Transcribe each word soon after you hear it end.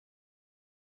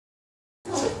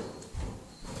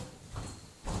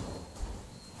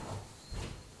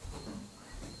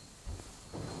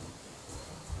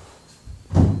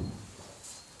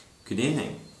Good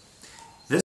evening.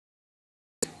 This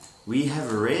we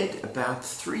have read about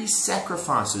 3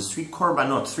 sacrifices, 3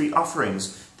 korbanot, 3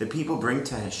 offerings that people bring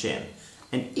to Hashem.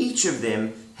 And each of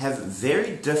them have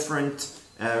very different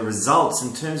results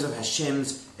in terms of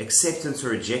Hashem's acceptance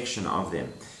or rejection of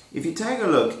them. If you take a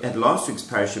look at last week's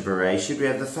Parshat Bereshit, we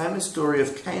have the famous story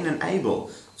of Cain and Abel.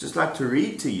 I'd just like to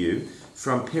read to you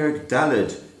from Perek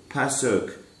Daled,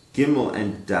 Pasuk Gimel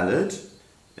and Daled.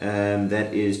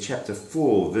 That is chapter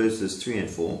 4, verses 3 and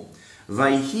 4.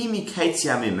 Vayhi miketz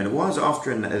yamim, and it was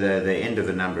after the end of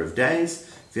a number of days.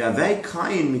 V'avei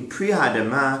Cain mipri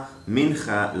ha'adama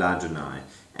mincha l'Adonai,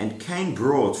 and Cain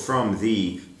brought from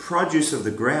the produce of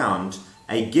the ground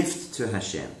a gift to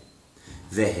Hashem.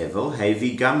 Vehevel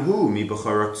hevi gamhu mi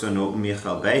b'chorot tzonu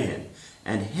michal behen,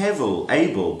 and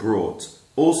Abel brought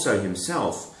also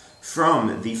himself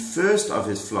from the first of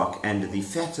his flock and the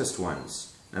fattest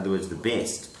ones, in other words the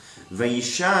best.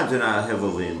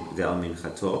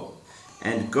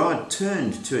 And God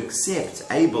turned to accept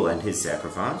Abel and his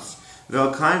sacrifice.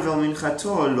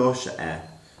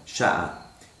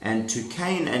 And to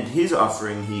Cain and his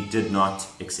offering he did not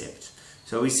accept.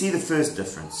 So we see the first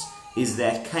difference is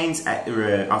that Cain's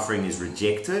offering is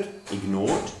rejected,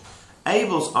 ignored.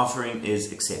 Abel's offering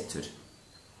is accepted.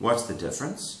 What's the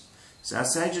difference? So our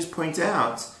sages point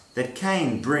out that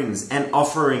Cain brings an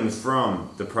offering from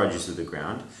the produce of the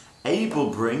ground. Abel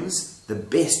brings the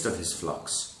best of his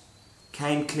flocks.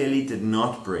 Cain clearly did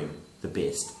not bring the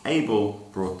best. Abel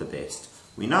brought the best.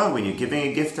 We know when you're giving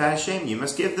a gift to Hashem, you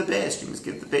must give the best. You must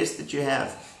give the best that you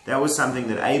have. That was something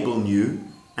that Abel knew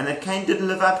and that Cain didn't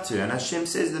live up to. And Hashem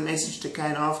says the message to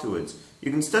Cain afterwards.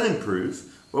 You can still improve,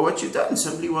 but what you've done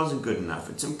simply wasn't good enough.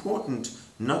 It's important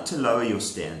not to lower your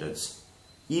standards.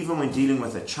 Even when dealing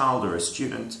with a child or a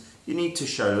student, you need to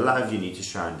show love, you need to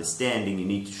show understanding, you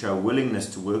need to show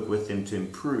willingness to work with them to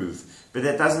improve. But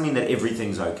that doesn't mean that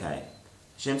everything's okay.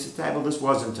 Hashem says to Abel, this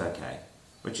wasn't okay.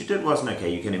 What you did wasn't okay.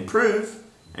 You can improve,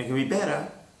 and it can be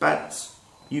better, but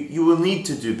you will need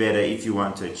to do better if you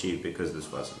want to achieve, because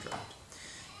this wasn't right.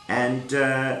 And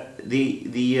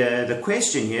the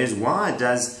question here is, why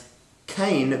does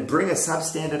Cain bring a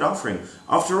substandard offering?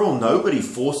 After all, nobody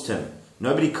forced him.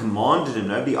 Nobody commanded him,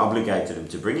 nobody obligated him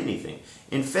to bring anything.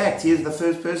 In fact, he is the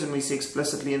first person we see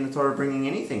explicitly in the Torah bringing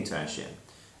anything to Hashem.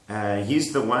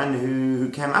 He's the one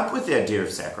who came up with the idea of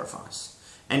sacrifice.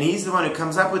 And he's the one who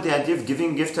comes up with the idea of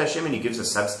giving a gift to Hashem, and he gives a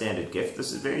substandard gift.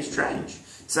 This is very strange.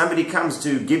 Somebody comes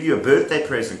to give you a birthday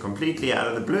present completely out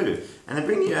of the blue, and they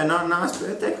bring you a nice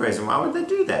birthday present. Why would they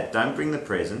do that? Don't bring the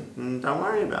present, and don't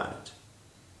worry about it.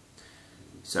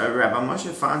 So Rabbi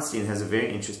Moshe Feinstein has a very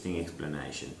interesting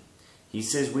explanation. He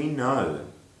says, we know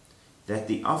that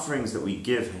the offerings that we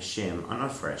give Hashem are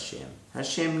not for Hashem.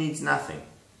 Hashem needs nothing.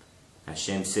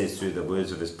 Hashem says through the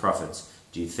words of his prophets,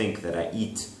 do you think that I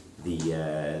eat the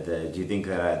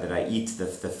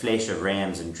flesh of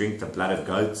rams and drink the blood of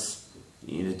goats?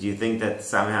 Do you think that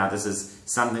somehow this is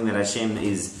something that Hashem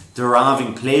is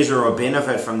deriving pleasure or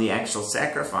benefit from the actual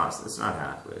sacrifice? That's not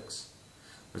how it works.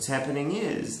 What's happening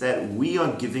is that we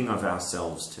are giving of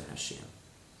ourselves to Hashem.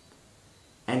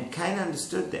 And Cain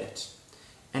understood that.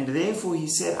 And therefore he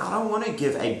said, I don't want to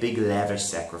give a big lavish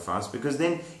sacrifice, because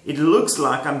then it looks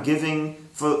like I'm giving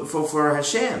for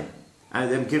Hashem.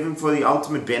 I'm giving for the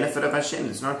ultimate benefit of Hashem.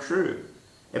 It's not true.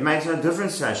 It makes no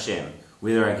difference to Hashem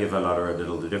whether I give a lot or a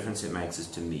little. The difference it makes is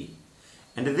to me.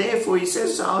 And therefore he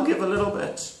says, so I'll give a little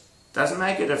bit. Doesn't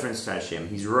make a difference to Hashem.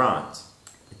 He's right.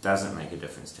 It doesn't make a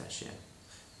difference to Hashem.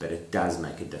 But it does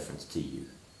make a difference to you.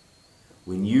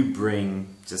 When you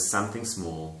bring just something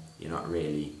small, you're not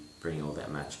really bringing all that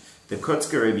much. The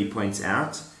Kotzker Rebbe points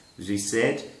out, as we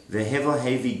said, Vehevel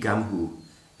hevi gamhu,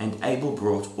 and Abel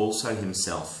brought also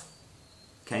himself.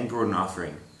 Cain brought an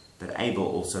offering, but Abel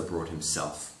also brought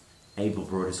himself. Abel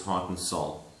brought his heart and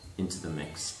soul into the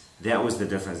mix. That was the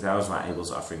difference. That was why Abel's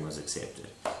offering was accepted.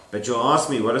 But you'll ask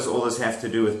me, what does all this have to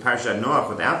do with Parshat Noach,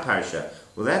 with our Parsha?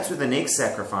 Well, that's where the next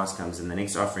sacrifice comes in, the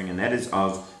next offering, and that is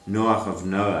of Noach of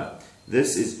Noah.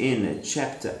 This is in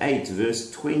chapter 8,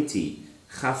 verse 20,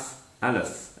 Chet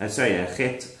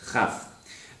Chaf.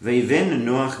 Veiven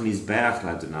Noach mizbeach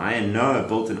l'Adonai, and Noah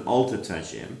built an altar to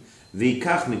Hashem.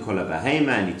 V'ikach mikol ha'bahema,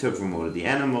 and he took from all of the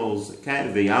animals.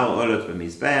 V'yal olot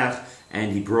b'mizbeach,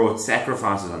 and he brought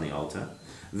sacrifices on the altar.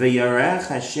 V'yarech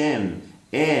Hashem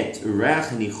et urach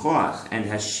nichoach, and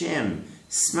Hashem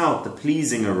smelt the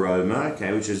pleasing aroma,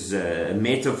 which is a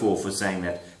metaphor for saying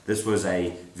that this was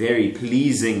a very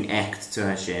pleasing act to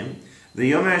Hashem.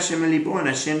 V'yomer Hashem elibo, and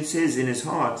Hashem says in his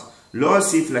heart, Lo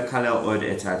asif lakalel od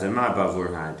et hadama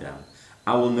bavur ha'adam.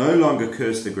 I will no longer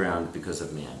curse the ground because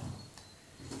of man.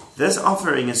 this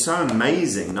offering is so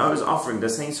amazing. Noah's offering,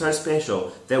 this thing so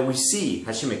special, that we see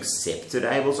Hashem accepted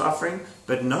Abel's offering,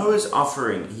 but Noah's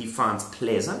offering he finds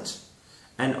pleasant.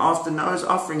 And after Noah's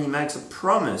offering, he makes a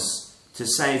promise to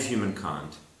save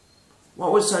humankind.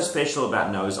 What was so special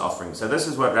about Noah's offering? So this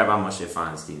is what Rabbi Moshe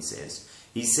Feinstein says.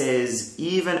 He says,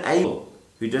 even Abel,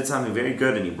 who did something very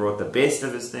good and he brought the best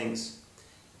of his things,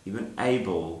 even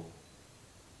Abel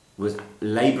was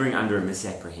laboring under a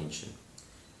misapprehension.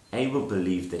 Abel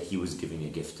believed that he was giving a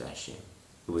gift to Hashem.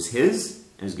 It was his,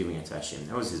 and he was giving it to Hashem.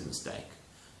 That was his mistake.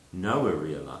 Noah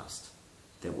realized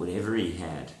that whatever he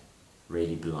had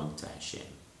really belonged to Hashem.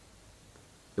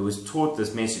 It was taught,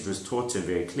 this message was taught to him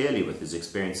very clearly with his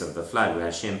experience of the flood, where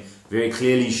Hashem very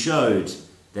clearly showed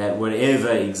that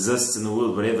whatever exists in the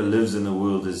world, whatever lives in the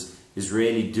world is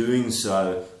really doing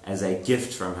so as a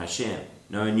gift from Hashem.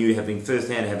 Noah knew, having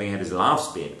had his life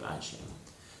spared by Hashem.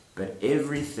 But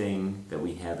everything that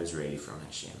we have is really from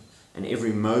Hashem. And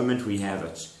every moment we have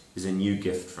it is a new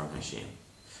gift from Hashem.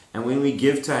 And when we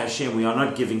give to Hashem, we are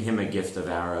not giving Him a gift of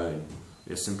our own.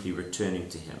 We are simply returning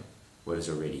to Him what is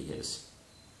already His.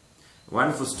 A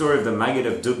wonderful story of the Maggid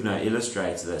of Dubno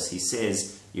illustrates this. He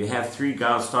says, you have three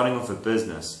guys starting off a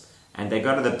business, and they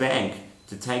go to the bank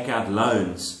to take out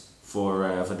loans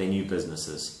for their new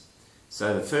businesses.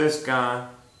 So the first guy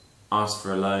asks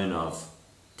for a loan of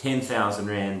 10,000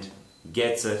 Rand,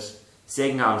 gets it.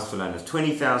 Second guy asks for a loan of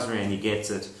 20,000 Rand, he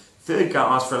gets it. Third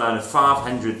guy asks for a loan of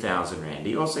 500,000 Rand,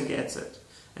 he also gets it.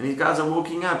 And these guys are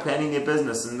walking out, planning their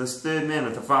business, and this third man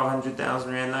with the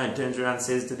 500,000 Rand loan turns around and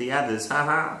says to the others,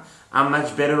 haha, I'm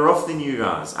much better off than you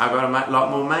guys. I've got a lot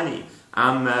more money.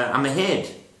 I'm ahead.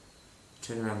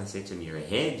 Turn around and say to him, you're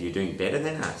ahead? You're doing better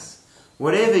than us.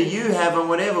 Whatever you have and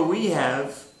whatever we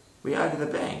have, we owe to the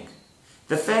bank.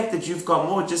 The fact that you've got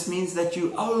more just means that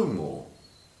you owe more.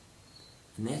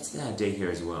 And that's the idea here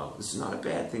as well. This is not a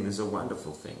bad thing, this is a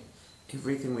wonderful thing.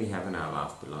 Everything we have in our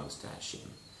life belongs to Hashem.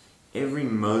 Every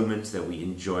moment that we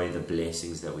enjoy the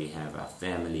blessings that we have, our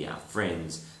family, our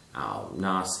friends, our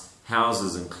nice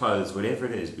houses and clothes, whatever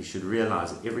it is, we should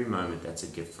realize that every moment that's a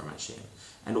gift from Hashem.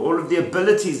 And all of the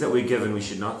abilities that we're given, we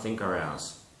should not think are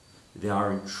ours. They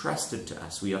are entrusted to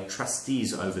us. We are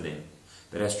trustees over them.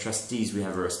 But as trustees, we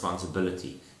have a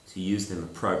responsibility to use them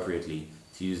appropriately,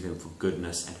 to use them for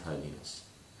goodness and holiness.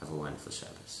 Have a wonderful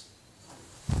Shabbos.